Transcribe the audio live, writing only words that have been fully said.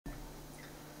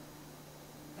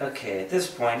Okay, at this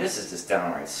point, this is just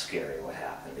downright scary what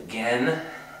happened again.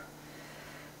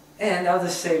 And I'll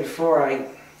just say before I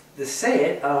say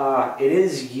it, it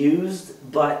is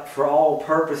used, but for all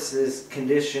purposes, the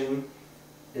condition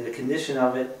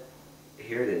of it,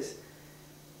 here it is.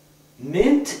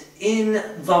 Mint in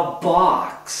the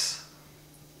box.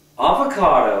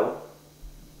 Avocado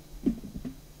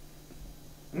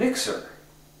mixer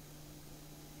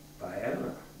by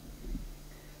Iona.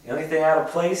 The only thing out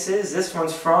of place is this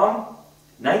one's from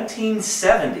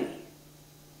 1970.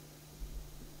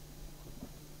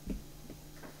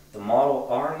 The model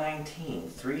R-19,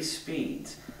 3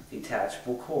 speeds,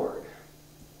 detachable cord.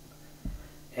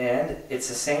 And it's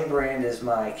the same brand as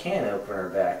my can opener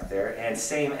back there, and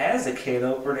same as the can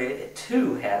opener, it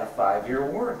too had a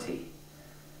 5-year warranty.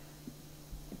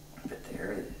 But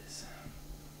there it is.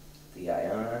 The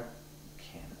Iona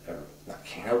not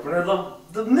can opener,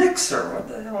 the mixer. What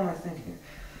the hell am I thinking here?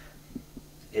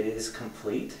 It is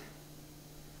complete.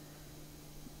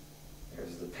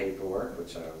 There's the paperwork,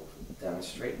 which I will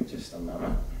demonstrate in just a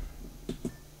moment.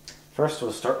 First,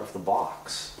 we'll start with the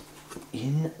box.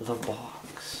 In the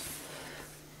box.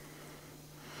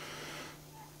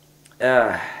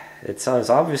 It was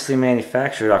obviously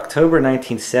manufactured October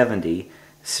 1970.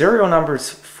 Serial number's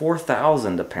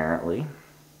 4000 apparently.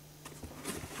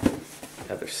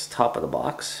 Other top of the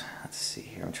box. Let's see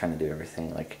here. I'm trying to do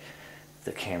everything like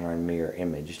the camera and me are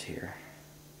imaged here.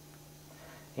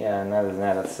 Yeah, and other than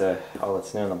that, that's all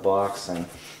that's new in the box, and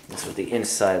that's what the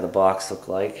inside of the box looked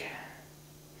like.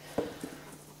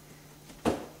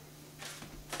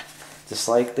 Just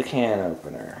like the can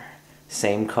opener.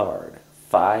 Same card.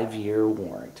 5-year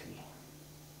warranty.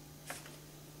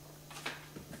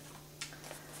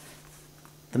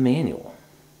 The manual.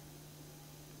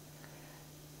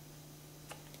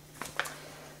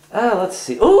 Let's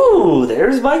see. Ooh,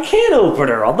 there's my can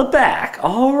opener on the back.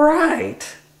 All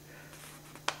right.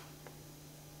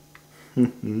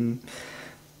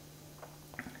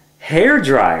 Hair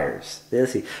dryers.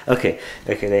 Let's see. Okay.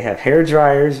 They have hair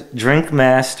dryers, drink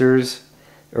masters,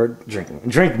 or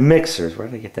drink mixers. Where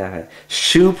did I get that?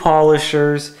 Shoe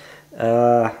polishers,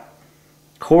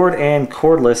 cord and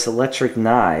cordless electric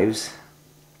knives,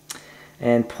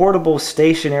 and portable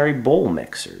stationary bowl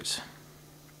mixers,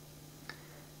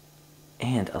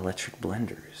 and electric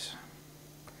blenders.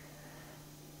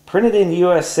 Printed in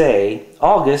USA,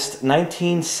 August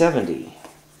 1970.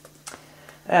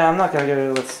 I'm not going to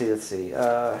go, let's see.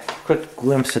 Quick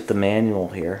glimpse at the manual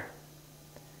here.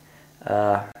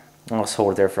 I'll just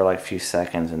hold it there for like a few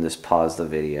seconds and just pause the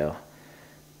video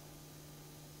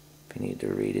if you need to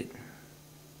read it.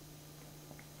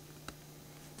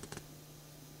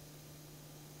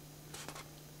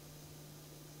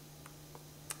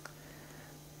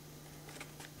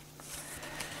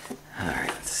 Alright,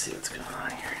 let's see what's going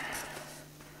on here.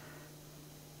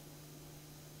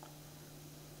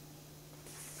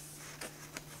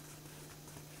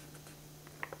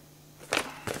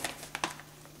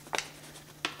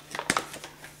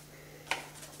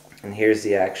 And here's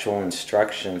the actual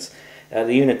instructions.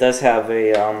 The unit does have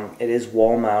a, it is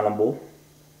wall mountable.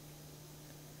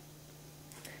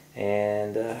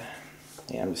 And,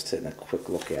 yeah, I'm just taking a quick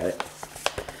look at it.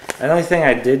 The only thing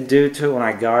I did do to it when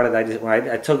I got it, when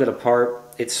I took it apart,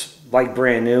 it's like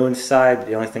brand new inside.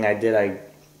 The only thing I did,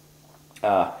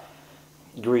 I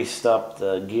greased up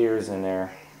the gears in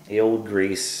there. The old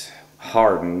grease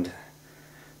hardened.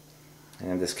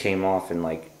 And this came off in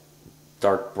like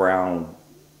dark brown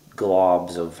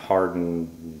globs of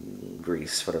hardened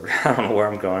grease, whatever. I don't know where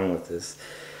I'm going with this.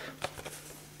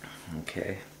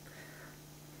 Okay.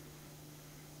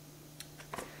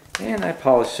 And I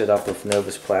polished it up with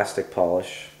Novus plastic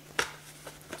polish.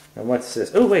 And what's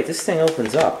this? Oh wait, this thing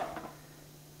opens up.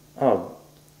 Oh,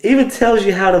 even tells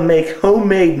you how to make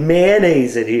homemade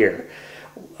mayonnaise in here.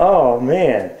 Oh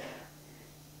man.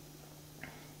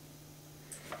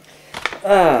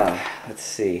 Let's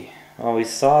see. Oh, we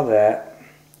saw that.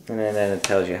 And then it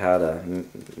tells you how to,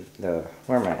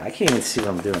 where am I? I can't even see what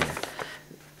I'm doing here.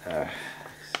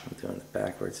 I'm doing it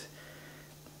backwards.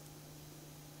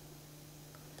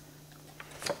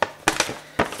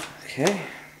 Okay.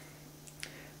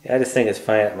 Yeah, I just think it's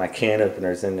funny that my can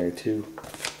opener's in there too.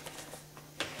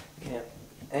 Yeah.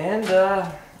 And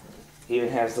even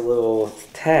has the little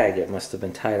tag. It must have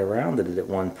been tied around it at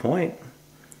one point,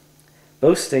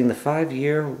 boasting the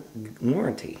 5-year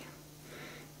warranty.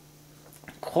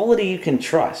 Quality you can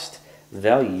trust,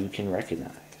 value you can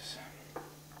recognize.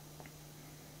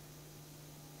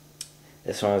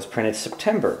 This one was printed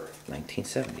September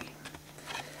 1970.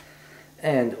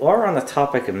 And while we're on the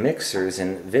topic of mixers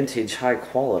and vintage high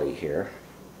quality here,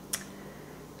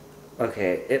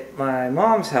 Okay, at my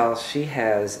mom's house, she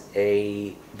has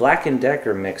a Black &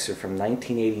 Decker mixer from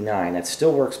 1989 that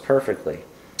still works perfectly.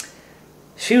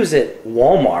 She was at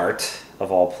Walmart,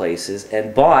 of all places,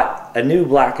 and bought a new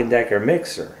Black & Decker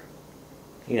mixer.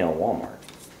 You know, Walmart.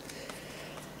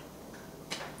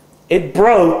 It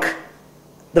broke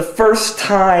the first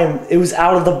time it was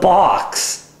out of the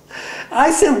box. I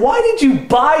said, why did you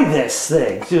buy this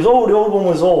thing? She goes, oh, the old one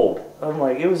was old. I'm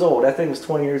like, it was old. That thing was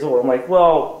 20 years old. I'm like,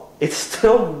 well, it's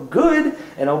still good,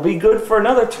 and it'll be good for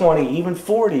another 20, even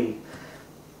 40.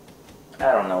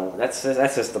 I don't know. That's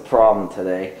just the problem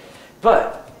today.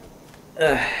 But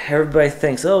everybody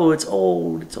thinks, oh, it's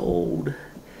old. It's old.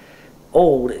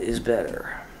 Old is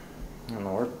better. I don't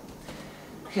know.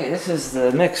 Okay, this is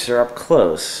the mixer up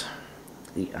close.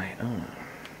 The Iona.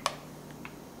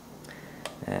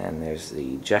 And there's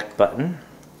the eject button.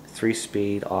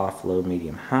 3-speed, off, low,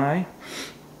 medium, high.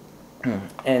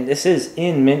 And this is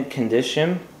in mint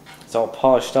condition. It's all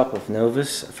polished up with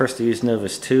Novus. First I used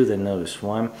Novus 2, then Novus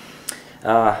 1.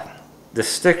 The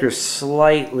sticker's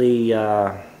slightly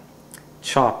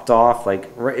chopped off,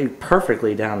 like right,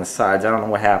 perfectly down the sides. I don't know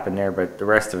what happened there, but the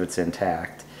rest of it's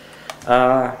intact.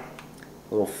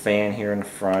 Little fan here in the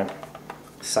front.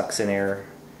 Sucks in air.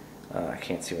 I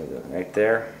can't see what right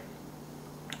there.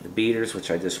 The beaters, which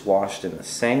I just washed in the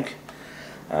sink.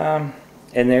 And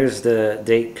there's the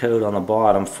date code on the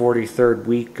bottom, 43rd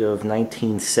week of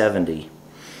 1970.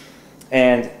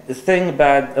 And the thing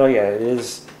about, oh yeah, it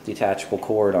is detachable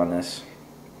cord on this,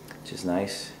 which is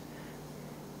nice.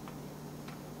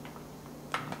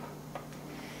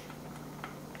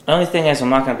 The only thing is I'm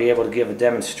not going to be able to give a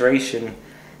demonstration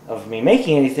of me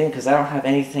making anything because I don't have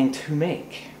anything to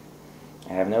make.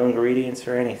 I have no ingredients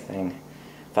or anything.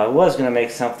 If I was going to make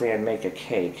something, I'd make a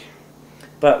cake.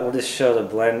 But we'll just show the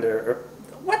blender.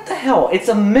 What the hell? It's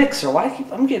a mixer.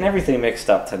 I'm getting everything mixed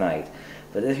up tonight.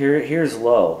 But here's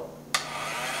low.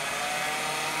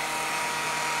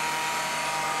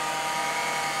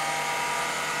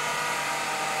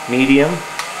 Medium.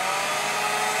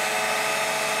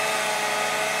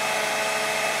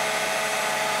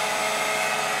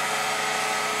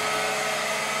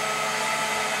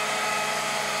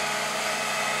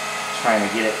 Trying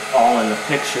to get it all in the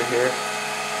picture here.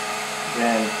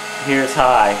 Then here's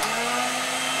high.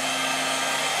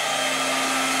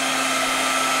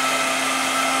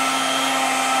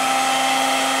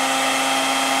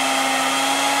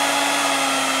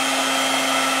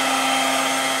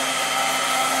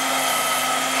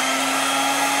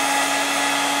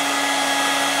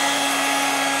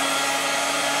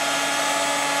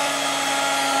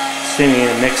 Sitting in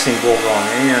a mixing bowl going.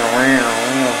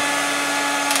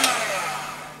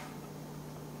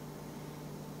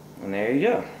 And there you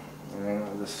go. And then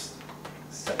I'll just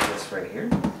set this right here.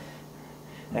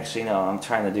 Actually, no, I'm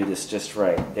trying to do this just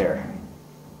right there.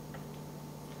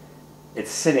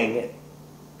 It's sitting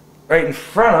right in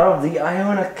front of the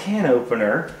Iona can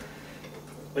opener,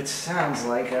 which sounds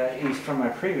like, from my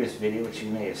previous video, which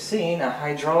you may have seen, a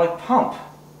hydraulic pump.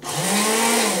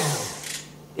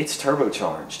 It's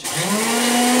turbocharged.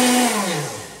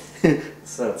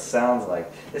 So it sounds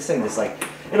like this thing is like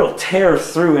it'll tear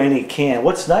through any can.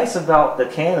 What's nice about the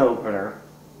can opener,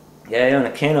 on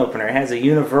a can opener, it has a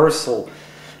universal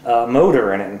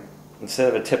motor in it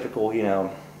instead of a typical,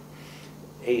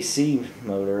 AC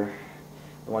motor.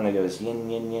 The one that goes yin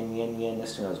yin yin yin yin.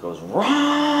 This one goes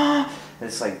rah, and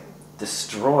it's like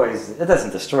destroys. It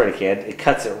doesn't destroy the can. It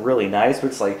cuts it really nice, but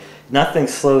it's like nothing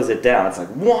slows it down. It's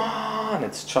like wah, and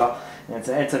it's chopped.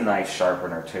 It's a knife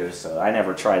sharpener too, so I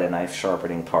never tried a knife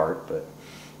sharpening part, but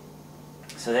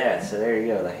so there you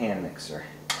go, the hand mixer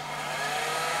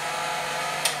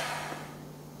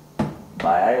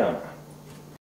by Iona.